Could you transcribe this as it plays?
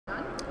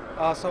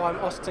So I'm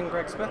Austin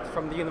Gregg Smith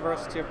from the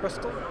University of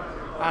Bristol,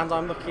 and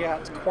I'm looking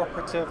at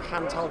cooperative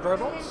handheld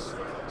robots.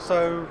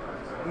 So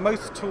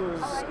most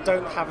tools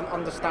don't have an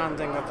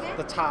understanding of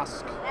the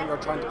task that you're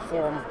trying to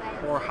perform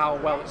or how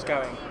well it's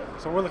going.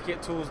 So we're looking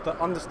at tools that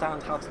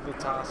understand how to do the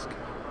task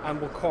and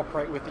will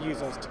cooperate with the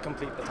users to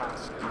complete the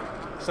task.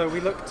 So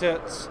we looked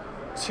at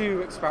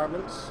two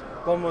experiments.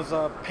 One was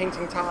a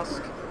painting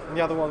task, and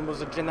the other one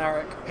was a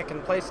generic pick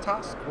and place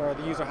task, where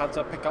the user had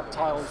to pick up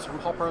tiles from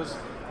hoppers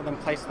and then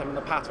place them in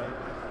a pattern.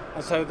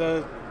 And so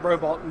the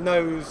robot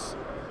knows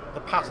the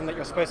pattern that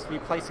you're supposed to be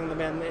placing them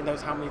in, it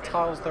knows how many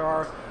tiles there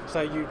are. So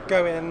you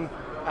go in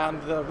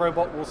and the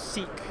robot will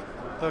seek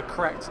the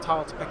correct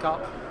tile to pick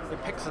up,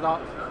 it picks it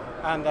up,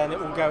 and then it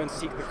will go and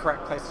seek the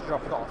correct place to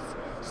drop it off.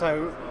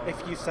 So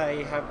if you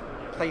say have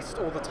placed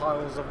all the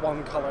tiles of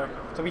one color,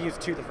 so we use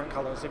two different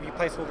colors, if you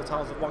place all the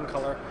tiles of one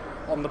color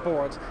on the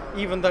board,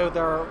 even though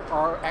there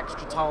are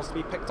extra tiles to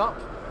be picked up,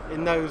 it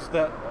knows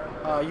that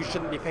you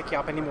shouldn't be picking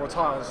up any more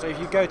tiles. So if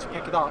you go to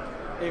pick it up,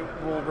 it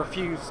will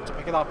refuse to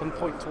pick it up and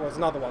point towards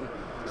another one.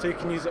 So you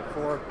can use it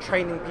for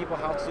training people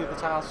how to do the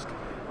task,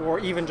 or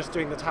even just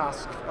doing the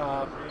task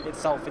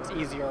itself. It's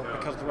easier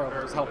because the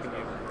robot is helping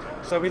you.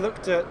 So we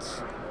looked at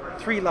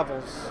three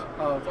levels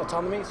of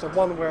autonomy. So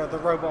one where the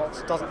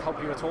robot doesn't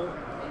help you at all,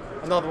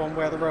 another one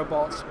where the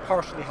robot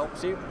partially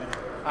helps you,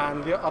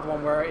 and the other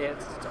one where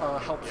it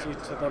helps you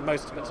to the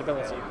most of its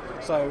ability.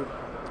 So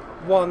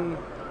one,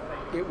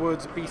 it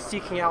would be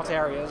seeking out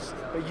areas,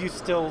 but you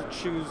still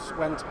choose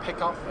when to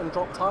pick up and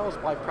drop tiles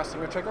by pressing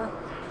a trigger.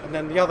 And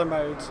then the other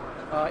mode,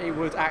 it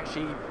would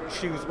actually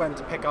choose when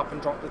to pick up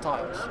and drop the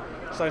tiles.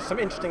 So some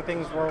interesting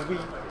things were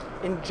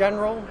in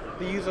general,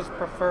 the users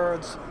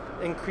preferred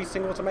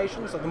increasing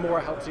automation, so the more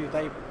it helps you,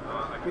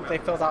 they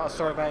filled out a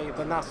survey,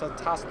 the NASA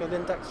Task Load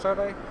Index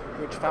survey,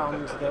 which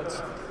found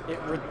that it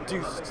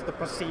reduced the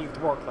perceived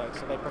workload,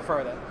 so they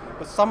preferred it.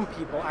 But some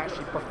people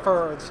actually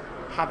preferred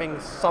having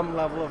some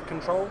level of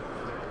control.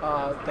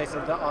 They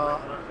said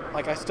that,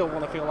 like, I still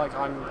want to feel like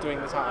I'm doing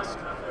the task.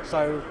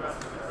 So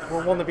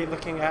we'll want to be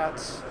looking at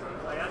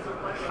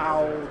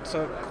how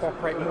to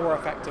cooperate more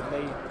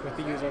effectively with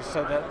the users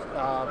so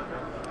that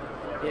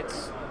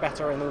it's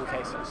better in all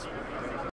cases.